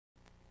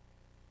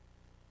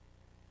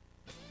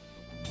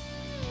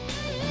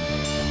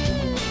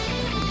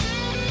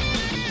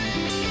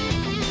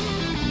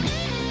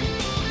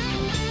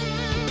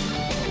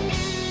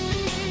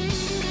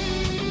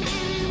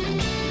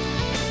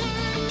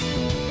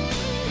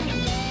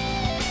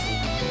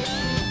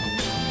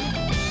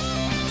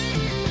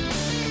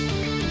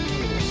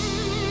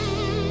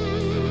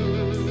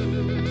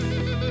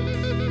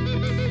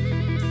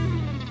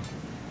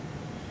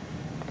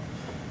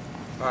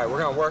right, we're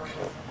gonna work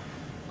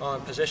on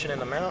positioning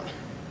the mount.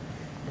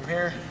 From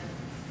here,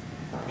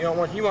 you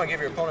want to give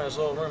your opponent as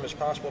little room as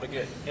possible to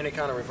get any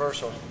kind of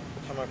reversal.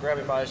 So I'm gonna grab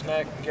him by his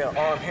neck, get an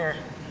arm here,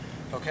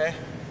 okay?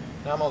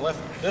 Now I'm gonna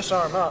lift this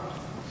arm up.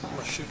 I'm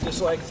gonna shoot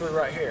this leg through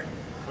right here.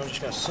 I'm just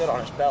gonna sit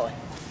on his belly.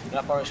 And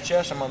up on his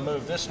chest, I'm gonna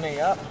move this knee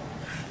up,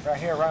 right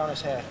here, right on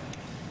his head.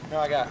 Now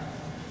I got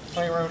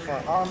plenty of room for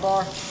an arm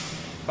bar.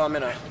 If I'm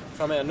in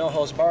a no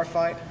holds bar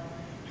fight,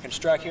 I can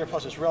strike here,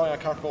 plus it's really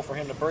uncomfortable for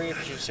him to breathe,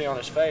 as you can see on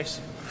his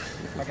face.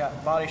 I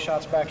got body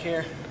shots back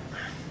here,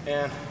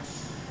 and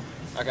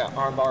I got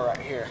arm bar right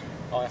here.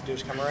 All I have to do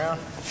is come around,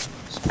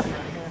 spin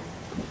right here,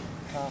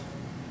 come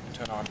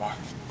into an arm bar.